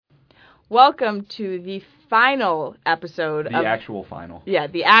Welcome to the final episode The actual final. Yeah,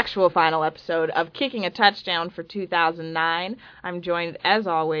 the actual final episode of Kicking a Touchdown for 2009. I'm joined, as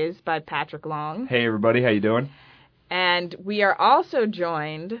always, by Patrick Long. Hey, everybody. How you doing? And we are also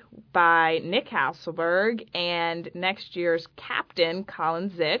joined by Nick Hasselberg and next year's captain,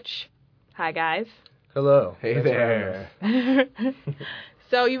 Colin Zych. Hi, guys. Hello. Hey there.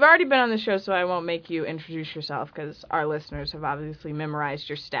 So you've already been on the show, so I won't make you introduce yourself because our listeners have obviously memorized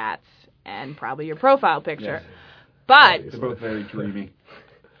your stats and probably your profile picture. Yes. But they're both very dreamy.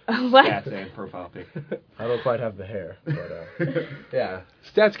 Stats and profile pic. I don't quite have the hair, but yeah,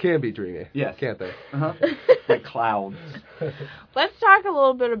 stats can be dreamy. Yes, can't they? Like clouds. Let's talk a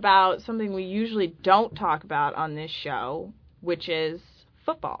little bit about something we usually don't talk about on this show, which is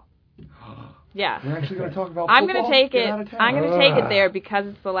football. Yeah, we're actually going to talk about I'm football? Gonna take it. I'm going to take it there because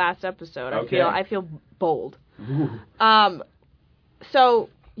it's the last episode. Okay. I feel bold. So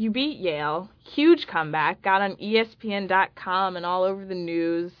you beat Yale, huge comeback, got on ESPN.com and all over the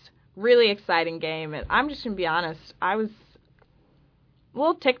news. Really exciting game, and I'm just going to be honest. I was a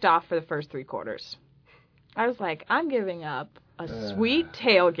little ticked off for the first 3 quarters. I was like, I'm giving up a sweet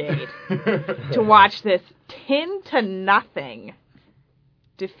tailgate to watch this 10-0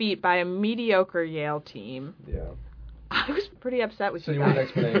 defeat by a mediocre Yale team. Yeah. I was pretty upset with you. So you want an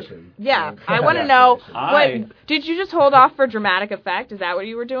explanation? Yeah, I want to know. Did you just hold off for dramatic effect? Is that what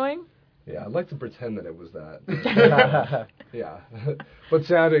you were doing? Yeah, I'd like to pretend that it was that. Yeah. But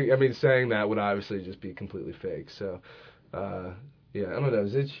saying that would obviously just be completely fake. So, yeah, I don't know.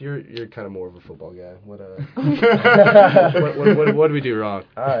 Zych, you're kind of more of a football guy. What did we do wrong?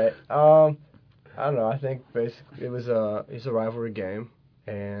 All right. I don't know. I think basically it was a rivalry game,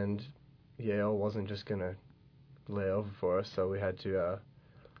 and Yale wasn't just gonna lay over for us, so we had to.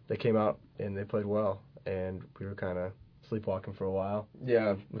 They came out and they played well, and we were kind of sleepwalking for a while.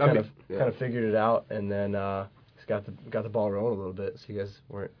 Yeah, we kind of figured it out, and then got the ball rolling a little bit, so you guys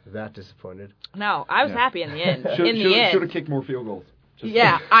weren't that disappointed. No, I was happy in the end. Should have kicked more field goals. I said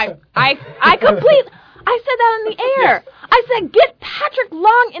that in the air. Yeah. I said, get Patrick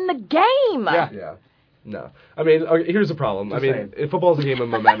Long in the game. Yeah. No. I mean, here's the problem. Football's a game of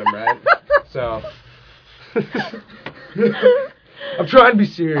momentum, right? So. I'm trying to be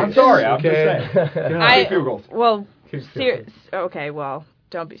serious. I'm sorry. I'm okay? just saying. Field goals. Well, okay, well,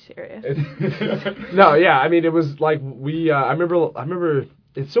 don't be serious. No, yeah. I mean, it was like I remember.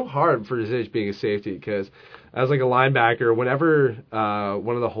 It's so hard for Zych being a safety because as like a linebacker, whenever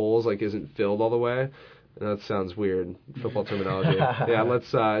one of the holes like isn't filled all the way. That sounds weird, football terminology. Yeah,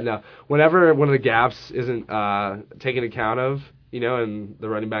 let's no. Whenever one of the gaps isn't taken account of, and the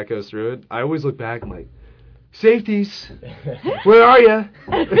running back goes through it, I always look back and I'm like, safeties, where are you?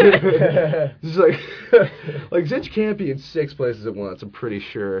 It's like Zych can't be in 6 places at once. I'm pretty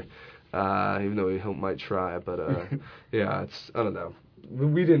sure, even though he might try. But yeah, I don't know.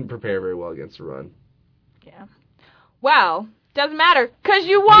 We didn't prepare very well against the run. Yeah. Well, doesn't matter because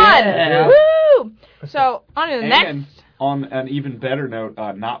you won. Yeah. Woo! So on to the next. And on an even better note,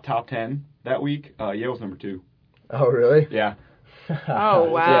 not top 10 that week. Yale's number 2. Oh really? Yeah. Oh,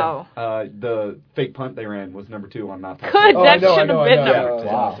 wow. Yeah. The fake punt they ran was number 2 on not top 10. Good, that should have been number 2.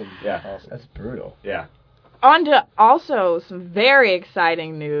 Wow. Yeah. Awesome. That's brutal. Yeah. On to also some very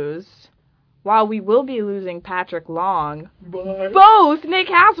exciting news. While we will be losing Patrick Long, both Nick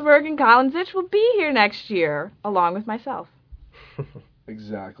Hasselberg and Colin Zych will be here next year, along with myself.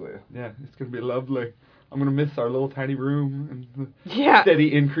 Exactly. Yeah, it's going to be lovely. I'm going to miss our little tiny room and the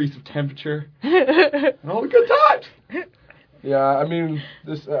steady increase of temperature and all the good times. Yeah, I mean,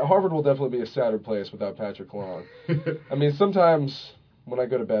 this Harvard will definitely be a sadder place without Patrick Long. I mean, sometimes when I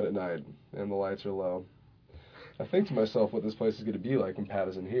go to bed at night and the lights are low, I think to myself what this place is going to be like when Pat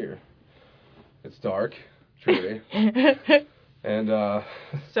isn't here. It's dark, truly. And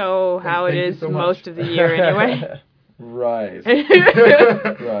so how it is most of the year anyway. Right.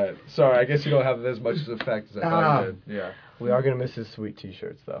 Right. Sorry, I guess you don't have as much effect as I thought you did. Yeah. We are going to miss his sweet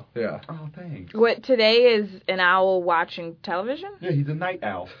T-shirts, though. Yeah. Oh, thanks. What, today is an owl watching television? Yeah, he's a night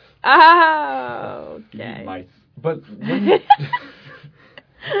owl. Oh, okay. Mice. But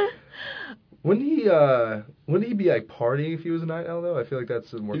wouldn't he be like partying if he was a night owl though? I feel like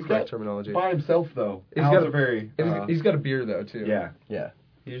that's a more correct terminology. By himself though. He's got a beard though too. Yeah. Yeah.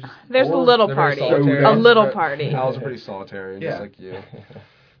 There's a little party. A little party. Owls are pretty solitary, just like you.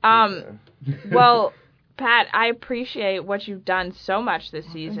 Well, Pat, I appreciate what you've done so much this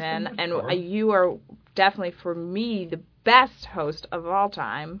season, and you are definitely, for me, the best host of all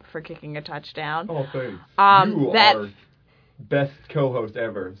time for Kicking a Touchdown. Oh, thanks. You are best co-host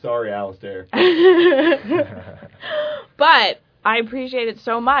ever. Sorry, Alistair. But I appreciate it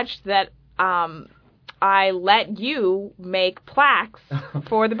so much that I let you make plaques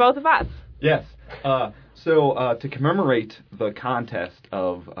for the both of us. Yes. So to commemorate the contest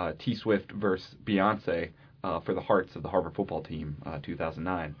of T-Swift versus Beyonce for the hearts of the Harvard football team,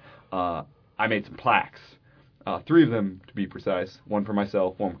 2009, I made some plaques. 3 of them, to be precise. 1 for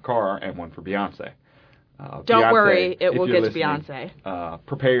myself, 1 for Cara, and 1 for Beyonce. Don't Beyonce, worry, it will get to listening, Beyonce.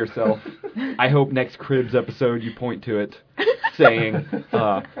 Prepare yourself. I hope next Cribs episode you point to it, saying,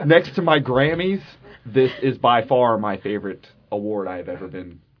 next to my Grammys, this is by far my favorite award I have ever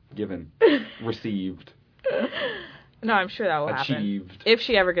been given, received. No, I'm sure that will achieved. happen. If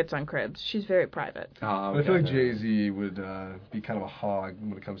she ever gets on Cribs. She's very private. Okay. I feel like Jay-Z would be kind of a hog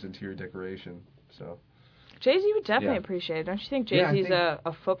when it comes to interior decoration. So Jay-Z would definitely appreciate it. Don't you think Jay-Z's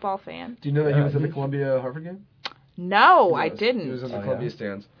a football fan? Do you know that he was at the Columbia-Harvard game? No, I didn't. He was in the Columbia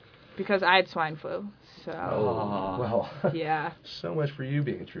stands. Because I had swine flu. So. Oh, well. Yeah. So much for you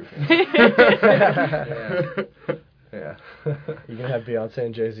being a true fan. Yeah. You gonna have Beyonce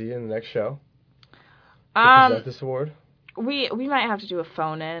and Jay-Z in the next show? To present this award? We might have to do a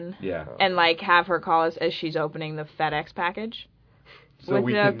phone in. Yeah. And have her call us as she's opening the FedEx package. So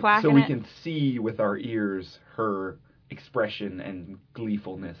we can see with our ears her expression and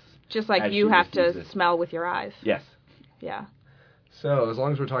gleefulness. Just like you have to smell with your eyes. Yes. Yeah. So, as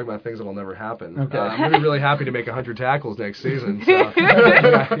long as we're talking about things that will never happen, okay. I'm going to be really happy to make 100 tackles next season. So, you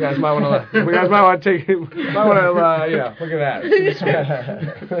guys might want to look at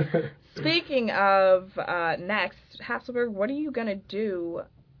that. Speaking of next, Hasselberg, what are you going to do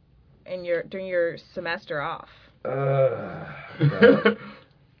during your semester off? I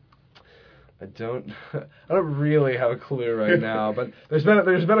don't really have a clue right now, but there's been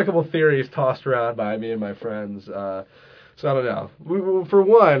a couple theories tossed around by me and my friends. So I don't know. For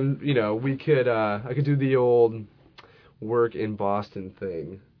one, we could I could do the old work in Boston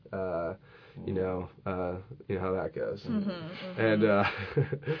thing. You know how that goes. And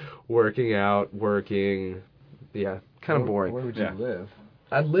working, kind of boring. Where would you live?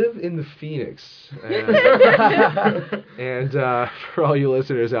 I'd live in the Phoenix. And for all you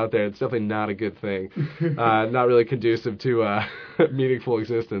listeners out there, it's definitely not a good thing. Not really conducive to meaningful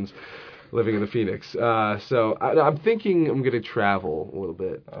existence, living in the Phoenix. So I'm thinking I'm going to travel a little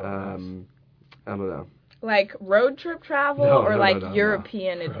bit. I don't know. Like road trip travel or no,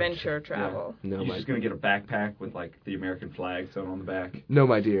 European adventure travel? Yeah. No, you're just going to get a backpack with the American flag sewn on the back? No,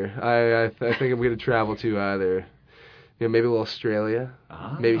 my dear. I think I'm going to travel to either... maybe a little Australia,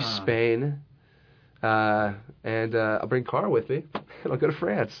 maybe Spain, and I'll bring Cara with me, and I'll go to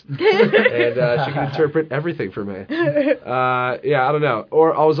France, and she can interpret everything for me. I don't know.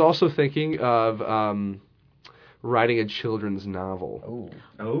 Or I was also thinking of writing a children's novel.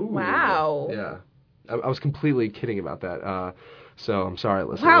 Oh, wow. Yeah, I was completely kidding about that. So I'm sorry,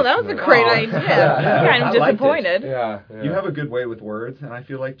 listeners. Wow, that was a great idea. I'm kind of disappointed. Yeah. You have a good way with words, and I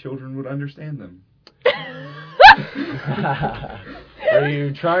feel like children would understand them. Are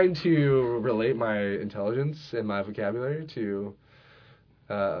you trying to relate my intelligence and my vocabulary to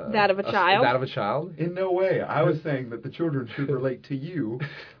that of a child? That of a child? In no way. I was saying that the children should relate to you,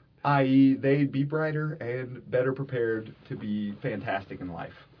 i.e., they'd be brighter and better prepared to be fantastic in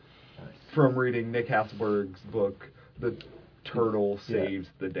life. From reading Nick Hasselberg's book, The Turtle Saves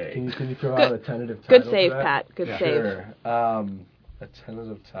the Day. Can you throw out a tentative title? Good save, Pat. Good save. Sure. A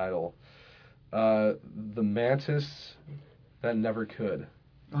tentative title. The Mantis That Never Could.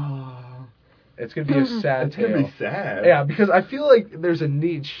 Oh. It's going to be a sad It's tale. going to be sad. Yeah, because I feel like there's a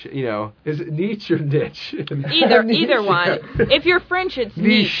niche, is it niche or niche? Either one. If you're French, it's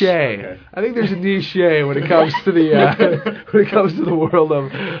niche. Okay. I think there's a niche when it comes to the world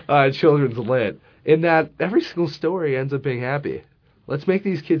of children's lit, in that every single story ends up being happy. Let's make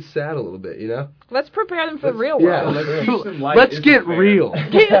these kids sad a little bit, Let's prepare them for the real world. Let's get real.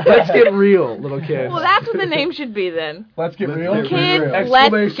 Let's get real, little kids. Well, that's what the name should be then. Let's get real. Kids,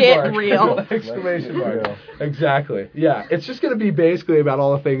 let's get real. Exclamation mark. Exactly. Yeah, it's just going to be basically about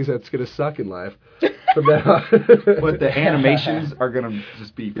all the things that's going to suck in life. From then on. But the animations are going to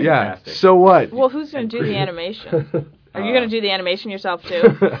just be fantastic. Yeah, so what? Well, who's going to do the animation? Are you going to do the animation yourself,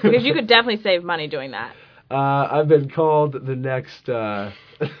 too? Because you could definitely save money doing that. I've been called the next...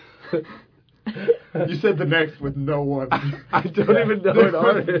 You said the next with no one. I don't even know an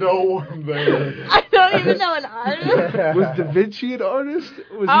artist. No one there. I don't even know an artist. Was Da Vinci an artist?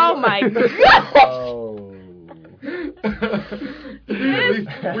 My God. Oh. When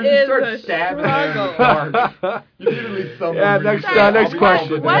you start stabbing hard, you need at least someone. Yeah, next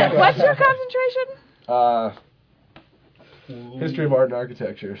question. What's your concentration? History of art and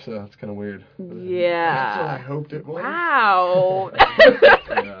architecture, so it's kind of weird. Yeah. That's what I hoped it was. Wow.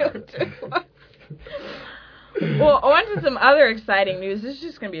 Well, on to some other exciting news. This is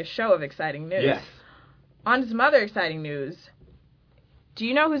just going to be a show of exciting news. Yes. On to some other exciting news. Do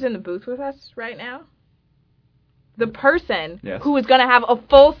you know who's in the booth with us right now? The person who is going to have a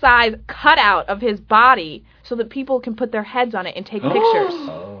full-size cutout of his body so that people can put their heads on it and take pictures.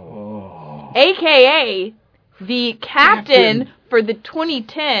 AKA the captain for the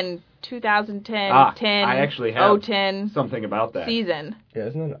 2010 I actually have 010 something about that. season. Yeah,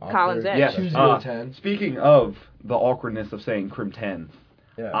 isn't that an Colin awkward... Zych. Yes. 2010. Speaking of the awkwardness of saying Crim 10,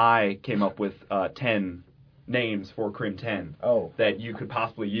 Yeah. I came up with 10 names for Crim 10 that you could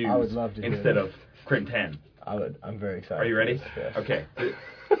possibly use I would love to hear instead this. of Crim 10. I'm very excited. Are you ready? Yes. Okay.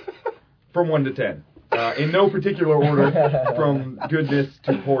 From 1 to 10. In no particular order, from goodness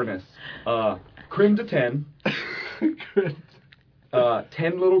to poorness. Crim to 10.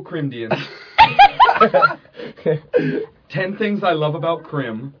 10 little Crimdians. 10 things I love about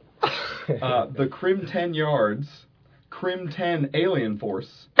Crim. The Crim 10 yards. Crim 10 alien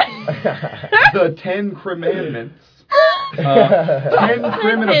force. The 10 Crimandments. 10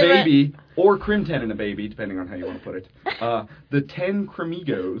 Crim and a baby. Or Crim 10 and a baby, depending on how you want to put it. The 10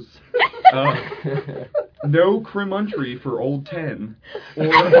 Crimigos. No Crimuntry for old 10.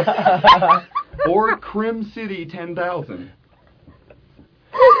 Or Crim City 10,000.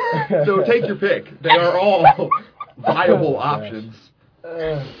 So take your pick. They are all viable options.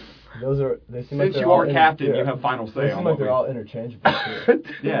 They seem Since you are captain, you have final say they on seem what like they're all interchangeable.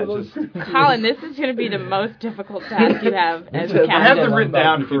 Yeah, just... Colin, this is going to be the most difficult task you have as a I have captain. them written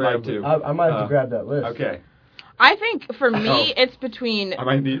down if you'd like to. I might have to grab that list. Okay. I think for me, it's between I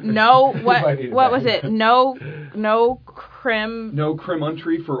might need... what was it? No Crim... No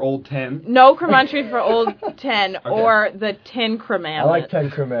Crimuntry for old 10. No Crimuntry for old 10, Okay. or the 10 Crimandments. I like 10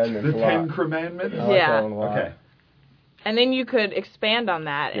 Commandments The a lot. 10 Commandments? I like Yeah. that one a lot. Okay. And then you could expand on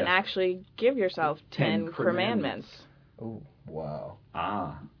that and Yeah. actually give yourself 10 Commandments. Oh, wow.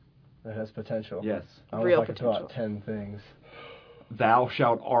 Ah. That has potential. Yes. I wonder Real if I could throw out potential. 10 things. Thou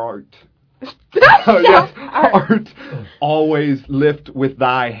shalt art. Oh, yes. Art. Always lift with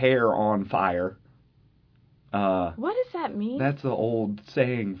thy hair on fire. What does that mean? That's an old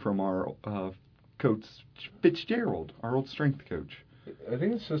saying from our coach Fitzgerald, our old strength coach. I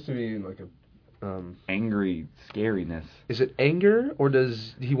think it's supposed to be like a... Angry scariness. Is it anger, or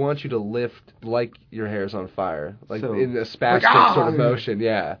does he want you to lift like your hair's on fire? Like So, in a spastic like, sort of motion,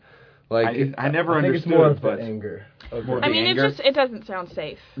 yeah. Like I never I think understood, it's more of but the anger. more of I the mean, anger. it doesn't sound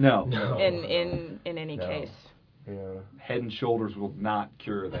safe No. in any No. case. Yeah. Head and Shoulders will not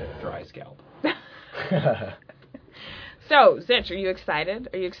cure that dry scalp. So, Zych, are you excited?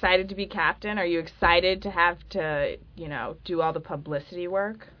 Are you excited to be captain? Are you excited to have to, do all the publicity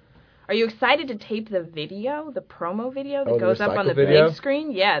work? Are you excited to tape the video, the promo video that the goes up on the recycle video? big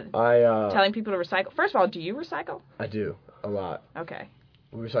screen? Yeah, I telling people to recycle. First of all, do you recycle? I do a lot. Okay.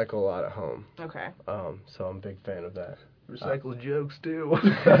 We recycle a lot at home. Okay. So I'm a big fan of that. recycle jokes too.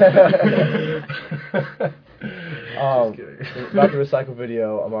 About the recycle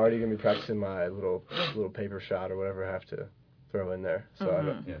video, I'm already gonna be practicing my little paper shot or whatever I have to throw in there. So I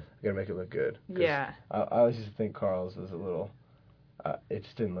gotta make it look good. Yeah. I always used to think Carl's was a little. It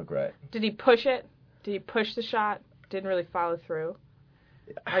just didn't look right. Did he push it? Did he push the shot? Didn't really follow through?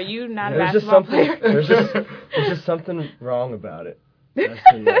 Are you not a There's just basketball something. player? There's just something wrong about it. That's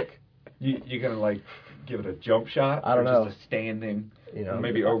been like, You're gonna give it a jump shot? I don't or know. Just a standing,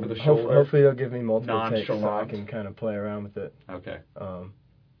 maybe over the shoulder. Hopefully they'll give me multiple takes so I nonchalant. can kind of play around with it. Okay.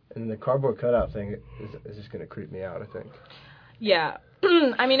 And the cardboard cutout thing is just gonna creep me out, I think. Yeah.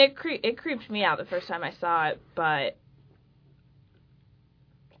 I mean, it creeped me out the first time I saw it, but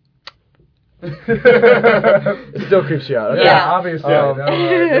It still creeps you out. Okay. Yeah. Obviously. Yeah,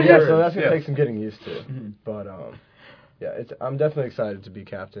 so that's gonna Yes. take some getting used to. Mm-hmm. But I'm definitely excited to be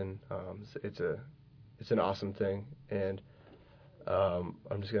captain. It's an awesome thing, and I'm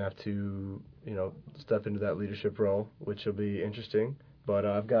just gonna have to step into that leadership role, which will be interesting. But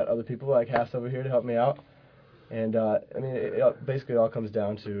I've got other people like Hassel over here to help me out, and basically it all comes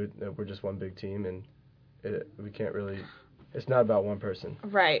down to that we're just one big team, and we can't really. It's not about one person.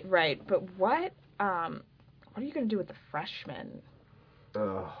 right. But what are you going to do with the freshmen?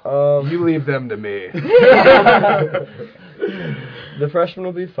 You leave them to me. The freshmen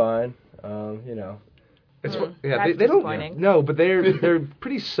will be fine. It's That's they don't disappointing. no, but they're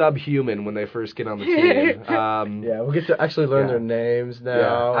pretty subhuman when they first get on the team. Yeah, we'll get to actually learn their names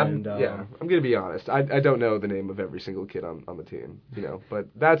now. I'm gonna be honest. I don't know the name of every single kid on the team, but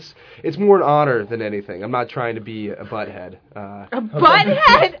it's more an honor than anything. I'm not trying to be a butthead. A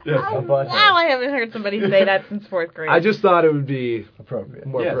butthead? Yes, Oh, a butthead. wow, I haven't heard somebody say that since 4th grade. I just thought it would be appropriate.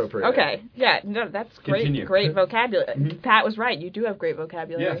 more Yes. appropriate. Okay, yeah, no, that's great. Continue. Great vocabulary. Mhm. Pat was right. You do have great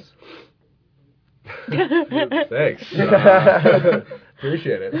vocabulary. Yes. Thanks.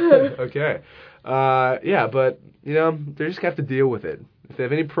 Appreciate it. Okay. But they just have to deal with it. If they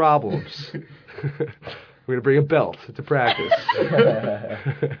have any problems, we're gonna bring a belt to practice.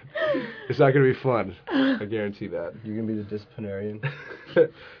 It's not gonna be fun. I guarantee that. You're going to be the disciplinarian?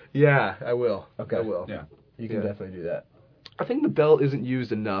 Yeah, I will. Okay. I will. Yeah. You can definitely do that. I think the belt isn't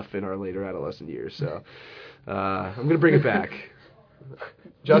used enough in our later adolescent years, so I'm going to bring it back.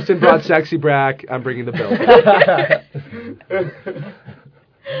 Justin brought sexy back. I'm bringing the belt back.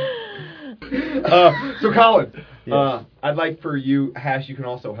 So, Colin, Yes. I'd like for you, Hash, you can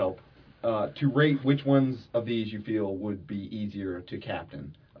also help, to rate which ones of these you feel would be easier to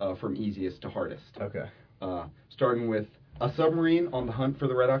captain, from easiest to hardest. Okay. Starting with A Submarine on the Hunt for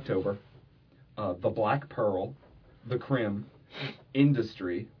the Red October, The Black Pearl, The Crim,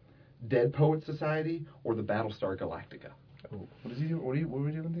 Industry, Dead Poets Society, or The Battlestar Galactica. What were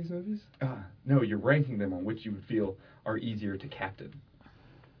we doing with these movies? No, you're ranking them on which you would feel are easier to captain.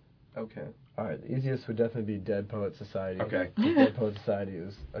 Okay. All right, the easiest would definitely be Dead Poet Society. Okay. Dead Poet Society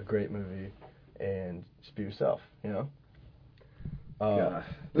is a great movie, and just be yourself, When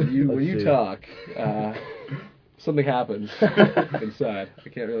let's you see. talk, something happens inside. I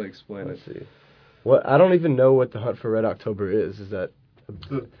can't really explain Let's it. see. What I don't even know what The Hunt for Red October is. Is that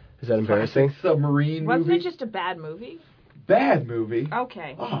embarrassing? Classic submarine Wasn't movie. it just a bad movie? Bad movie.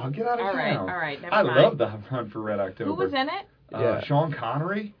 Okay. Oh, get out of All right, town. all right, never I mind. love The Hunt for Red October. Who was in it? Yeah. Sean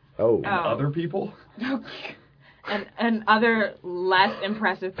Connery Oh. and Oh. other people. And other less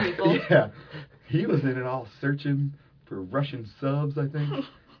impressive people. Yeah. He was in it all searching for Russian subs, I think.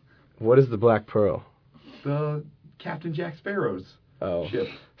 What is the Black Pearl? The Captain Jack Sparrow's Oh. ship.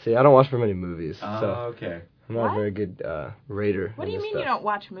 See, I don't watch very many movies, so Okay. I'm not What? a very good rater. What do in you this mean stuff. you don't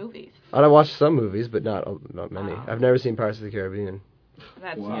watch movies? I watch some movies, but not many. Oh. I've never seen Pirates of the Caribbean,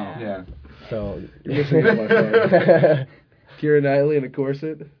 That's Yeah. so You're missing out, my friend. Keira Knightley in a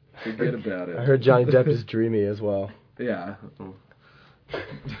corset? Forget about it. I heard Johnny Depp is dreamy as well. Yeah.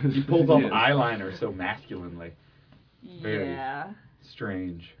 He pulls off Yeah. eyeliner so masculinely. Very. Yeah.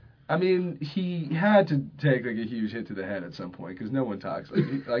 Strange. I mean, he had to take like a huge hit to the head at some point because no one talks like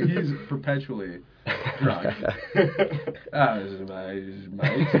he's perpetually drunk. This is my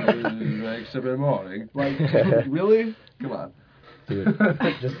Saturday morning. Like, really? Come on. Dude,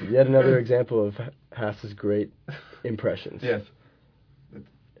 just yet another example of Hass's great impressions. Yes.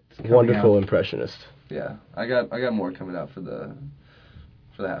 It's coming Wonderful out. impressionist. Yeah, I got more coming out for the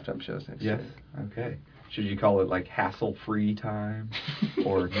halftime shows next Yes. year. Okay. Should you call it like hassle-free time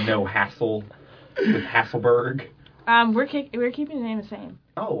or no hassle with Hasselberg? We're keeping the name the same.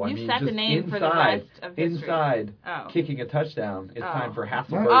 Oh, I You've mean, set the just name for the inside, rest of history. inside Oh. kicking a touchdown. It's Oh. time for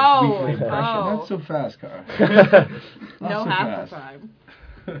Hasselberg's Oh. weekly impression. Oh. Not so fast, Car. No so hassle fast. time.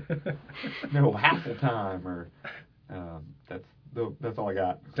 No hassle time, or that's all I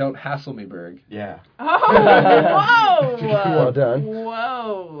got. Don't hassle me, Berg. Yeah. Oh, whoa! Well done.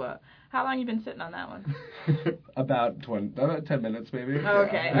 Whoa! How long you been sitting on that one? About 10 minutes, maybe.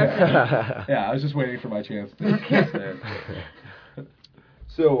 Okay. Yeah, I was just waiting for my chance to say it.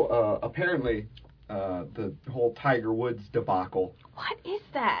 So apparently, the whole Tiger Woods debacle. What is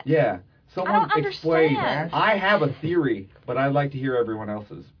that? Yeah. Someone don't explain. understand. I have a theory, but I'd like to hear everyone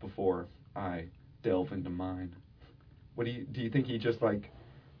else's before I delve into mine. What do you think he just like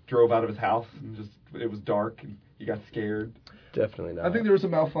drove out of his house and just it was dark and he got scared? Definitely not. I think there was a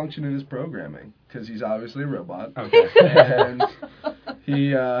malfunction in his programming because he's obviously a robot. Okay. And he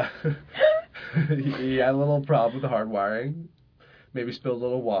he had a little problem with the hard wiring. Maybe spilled a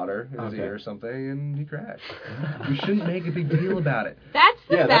little water in his Okay. ear or something, and he crashed. You shouldn't make a big deal about it. That's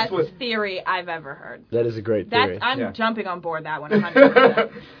the Yeah, that's best what- theory I've ever heard. That is a great theory. I'm Yeah. jumping on board that one 100%.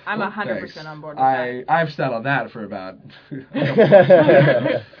 I'm 100% Thanks. on board with that. I've sat on that for about.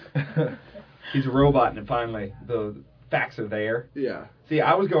 He's a robot, and finally the facts are there. Yeah. See,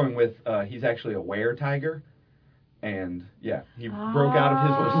 I was going with he's actually a were-tiger, and yeah, he broke out of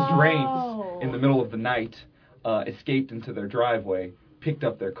his restraints in the middle of the night, escaped into their driveway, picked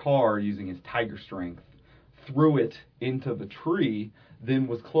up their car using his tiger strength, threw it into the tree, then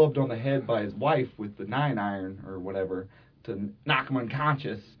was clubbed on the head by his wife with the 9-iron or whatever to knock him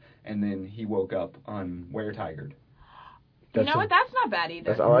unconscious, and then he woke up unwere-tigered. You know what? That's not bad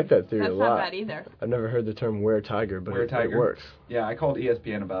either. I like that theory a lot. That's not bad either. I've never heard the term were-tiger, but it works. Yeah, I called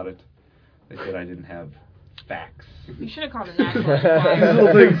ESPN about it. They said I didn't have facts. You should have called the National These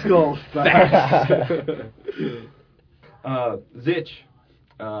little things called facts. Zych,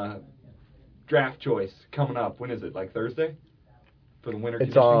 draft choice coming up. When is it? Like Thursday? For the winter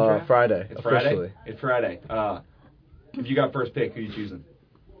It's conditioning draft? Friday. It's officially. Friday? It's Friday. If you got first pick, who are you choosing?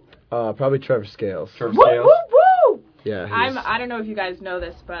 Probably Trevor Scales. Trevor Woo, Scales? woo, woo! Yeah. I don't know if you guys know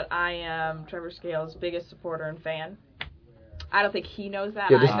this, but I am Trevor Scales' biggest supporter and fan. I don't think he knows that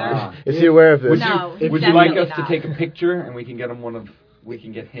either. Is he aware of this? No, he's Would you like definitely us to not. take a picture and we can get him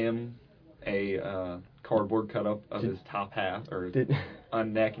him a cardboard cut up of his top half or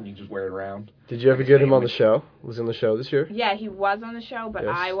on neck, and you just wear it around? Did you ever get him on the show? Was he on the show this year? Yeah, he was on the show, but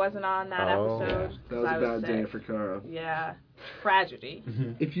Yes. I wasn't on that episode. That was a bad day for Cara. Yeah, tragedy.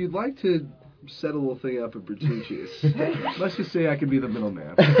 If you'd like to set a little thing up at Bertucci's, let's just say I could be the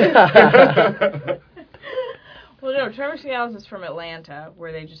middleman. Well, no, Trevor Scales is from Atlanta,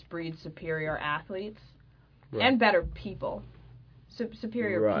 where they just breed superior athletes and better people.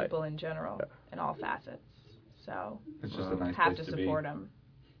 Superior people in general, in all facets. So, It's just a nice have place to to support him.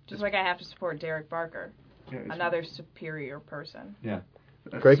 Just like I have to support Derek Barker, another superior person. Yeah.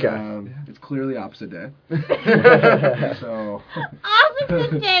 Great guy. It's clearly opposite day. So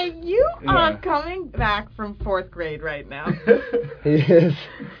Opposite day, you are coming back from 4th grade right now. He is.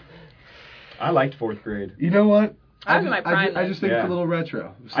 I liked 4th grade. you know what? I was in my prime I just think it's a little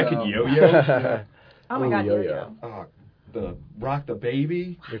retro. So. I could yo-yo. Oh my God, yo-yo. yo-yo. The Rock the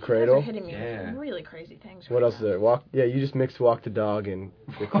Baby. The You guys cradle. are hitting me Yeah. with really crazy things. What right else is there? You just mixed Walk the Dog and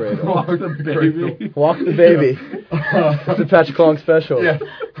the cradle. Walk the baby. Walk the Baby. It's a Patrick Long special. Yeah.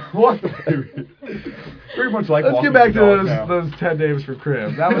 Walk the Baby. Very much like Let's Walking get back the to Dog now. those 10 names for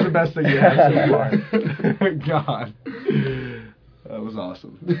Crib. That was the best thing you had so far. God. That was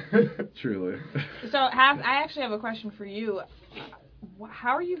awesome. Truly. So, I actually have a question for you. How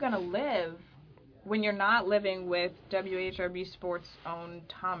are you going to live when you're not living with WHRB Sports' own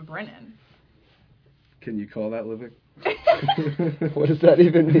Tom Brennan? Can you call that living? What does that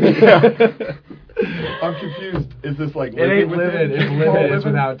even mean? I'm confused. Is this like It ain't with living. him? It's Call living. It's living?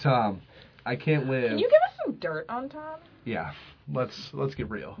 without Tom. I can't live. Can you give us some dirt on Tom? Yeah. Let's get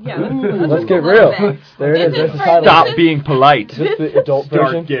real. Yeah, Let's go get a little real. bit. There it This is. There's is the for- title. Stop being polite. Just the adult Start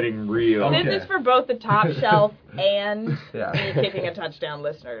version. getting real. Okay. This is for both the top shelf and Yeah. me kicking a touchdown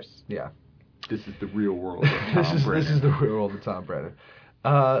listeners. Yeah. This is the real world of Tom This Brennan. is the real world of Tom Brennan.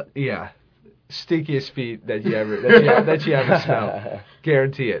 Yeah. Stinkiest feet that you ever smelled.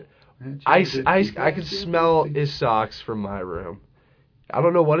 Guarantee it. I can smell his socks from my room. I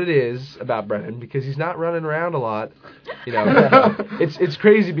don't know what it is about Brennan because he's not running around a lot. You know, it's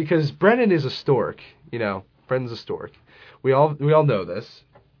crazy because Brennan is a stork. You know, Brennan's a stork. We all know this.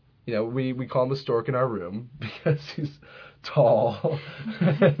 You know, we call him a stork in our room because he's tall.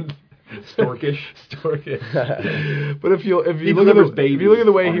 And Storkish. But if you look at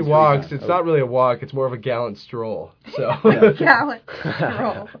the way he walks, it's not really a walk. It's more of a gallant stroll. So Gallant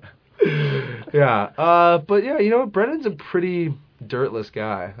stroll. yeah. But yeah, you know what? Brennan's a pretty dirtless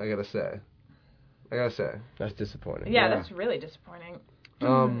guy. I gotta say. That's disappointing. Yeah, that's really disappointing.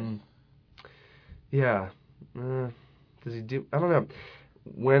 Yeah. Does he do? I don't know.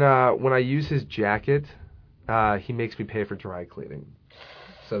 When I use his jacket, he makes me pay for dry cleaning.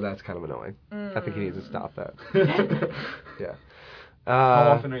 So that's kind of annoying. I think he needs to stop that. Yeah.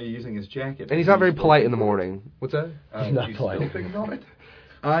 How often are you using his jacket? And he's not very polite in the morning. What's that? He's not do you polite. spill things on it?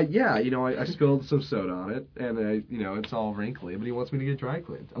 Yeah, you know, I spilled some soda on it, and it's all wrinkly, but he wants me to get dry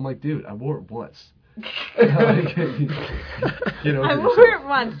cleaned. I'm like, dude, I wore it once. I wore it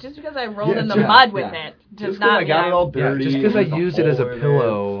once just because I rolled in the mud with it. Just not I got it all dirty. just because I there's a used it as a hole in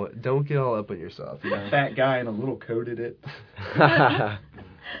pillow, don't get all up on yourself. You know? Fat guy and a little coated it.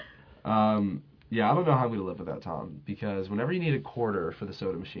 Yeah, I don't know how I'm going to live without Tom, because whenever you need a quarter for the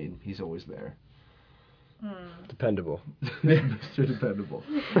soda machine, he's always there. Dependable. Mr. Dependable.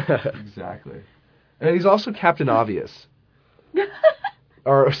 Exactly. And he's also Captain Obvious.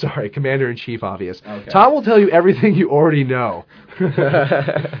 Or, sorry, Commander-in-Chief Obvious. Okay. Tom will tell you everything you already know.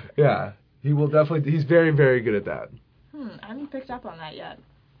 Yeah. He will definitely, he's very, very good at that. I haven't picked up on that yet.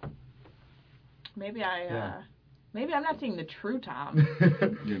 Maybe I'm not seeing the true Tom.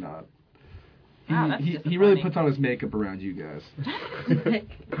 You're not. Wow, that's He really disappointing. puts on his makeup around you guys.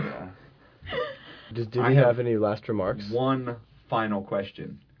 Yeah. Did we have any last remarks? One final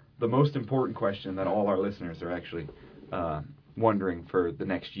question. The most important question that all our listeners are actually wondering for the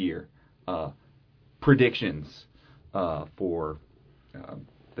next year. Predictions for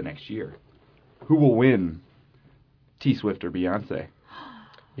the next year. Who will win, T Swift or Beyonce?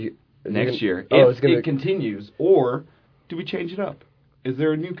 Next year, if it continues, or do we change it up? Is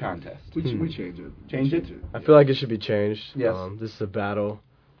there a new contest? We change it. Change it? I feel like it should be changed. Yes. This is a battle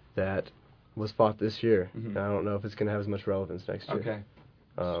that was fought this year. Mhm. And I don't know if it's going to have as much relevance next year. Okay.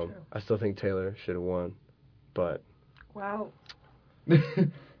 I still think Taylor should have won, but... Well,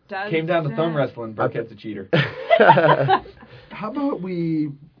 Came down to thumb wrestling. Burkhead's a cheater. How about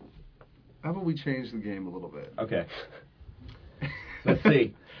we change the game a little bit? Okay. Let's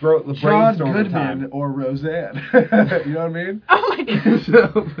see. The John brainstorm Goodman time. or Roseanne. You know what I mean? Oh my god.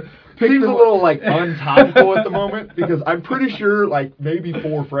 So, Seems a little untopical at the moment because I'm pretty sure maybe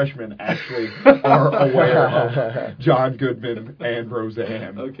 4 freshmen actually are aware of John Goodman and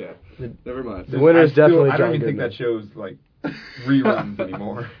Roseanne. Okay. Never mind. The winner is definitely I John don't even Goodman. think that show's reruns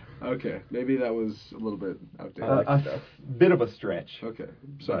anymore. Okay. Maybe that was a little bit outdated. A bit of a stretch. Okay.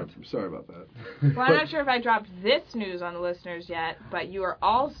 Sorry about that. Well, I'm not sure if I dropped this news on the listeners yet, but you are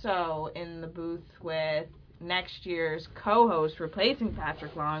also in the booth with next year's co-host replacing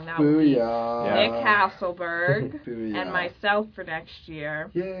Patrick Long. Now Booyah. Nick Hasselberg Booyah. and myself for next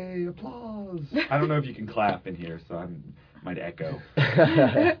year. Yay, applause. I don't know if you can clap in here, so I might echo. So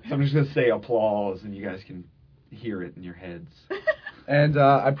I'm just going to say applause, and you guys can hear it in your heads. And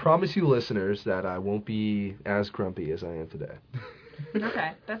I promise you, listeners, that I won't be as grumpy as I am today.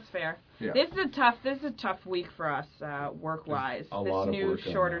 Okay, that's fair. Yeah. This is a tough week for us work-wise. A This lot of new work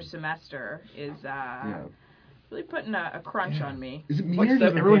going shorter on. semester is really putting a crunch on me. Is it me Like or does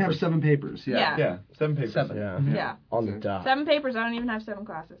 7 everyone papers. have 7 papers? Yeah. Yeah, 7 papers. Yeah. Yeah. On the dot. 7 papers. I don't even have 7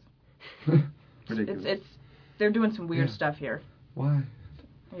 classes. Ridiculous. They're doing some weird stuff here. Why?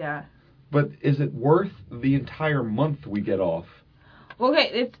 Yeah. But is it worth the entire month we get off? Well, okay,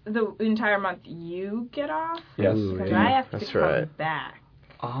 it's the entire month you get off. Yes. Ooh, Because yeah. I have That's to come right. back.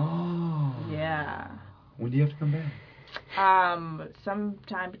 Oh. Yeah. When do you have to come back?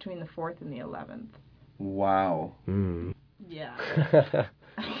 Sometime between the 4th and the 11th. Wow. Mm. Yeah.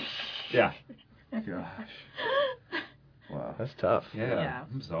 Yeah. Gosh. Wow. That's tough. Yeah.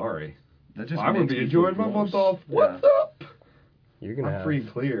 I'm sorry. That just I'm going to makes be me feel enjoying my gross. month off. Yeah. What's up? You're gonna I'm have free and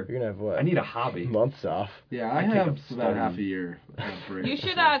clear. You're gonna have what? I need a hobby. Months off. Yeah, I take have up about studying. half a year of break. You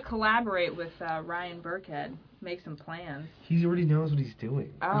should collaborate with Ryan Burkhead. Make some plans. He already knows what he's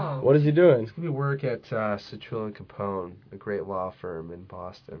doing. Oh. What is he doing? He's going to be work at Citrilla & Capone, a great law firm in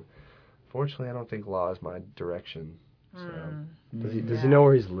Boston. Fortunately, I don't think law is my direction. So. Does he know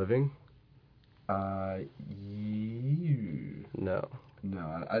where he's living? No.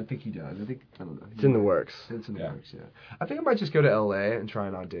 No, I think he does. I don't know. It's in the works. It's in the Yeah. works, yeah. I think I might just go to LA and try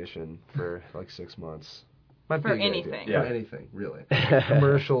an audition for 6 months. Might For be a good anything. idea. Yeah. For anything, really.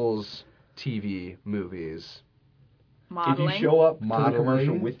 Commercials, TV, movies. Modeling. If you show up to the Modeling.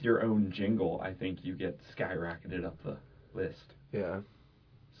 commercial with your own jingle, I think you get skyrocketed up the list. Yeah.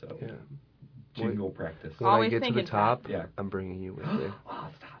 So, Yeah. jingle practice. When I Always get to the thinking top, Yeah. I'm bringing you with me. Oh,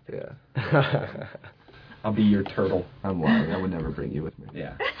 stop it. Yeah. I'll be your turtle. I'm lying. I would never bring you with me.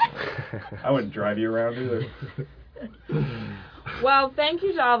 Yeah. I wouldn't drive you around either. Well, thank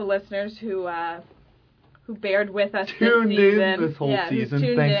you to all the listeners who bared with us Tuned this season. in this whole yeah, season.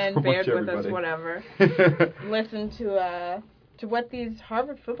 Tuned Thanks in, so much, bared with us, everybody. whatever. Listen to what these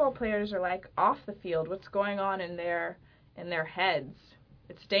Harvard football players are like off the field. What's going on in their heads?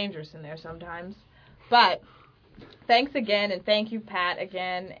 It's dangerous in there sometimes. But thanks again, and thank you, Pat,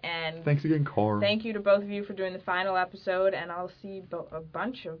 again, and Thanks again, Carl. thank you to both of you for doing the final episode. And I'll see a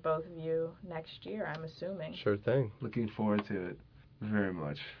bunch of both of you next year, I'm assuming. Sure thing. Looking forward to it very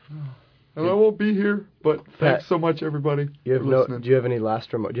much. And I won't be here, but thanks so much, everybody. You have for no. listening. Do you have any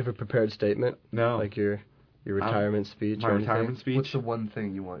last remark? Do you have a prepared statement? No. Like your retirement speech My or anything? retirement speech? What's the one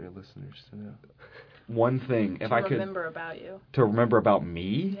thing you want your listeners to know? One thing, if to I could remember about you. to remember about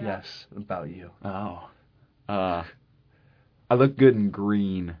me. Yeah. Yes, about you. Oh, I look good in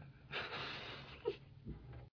green.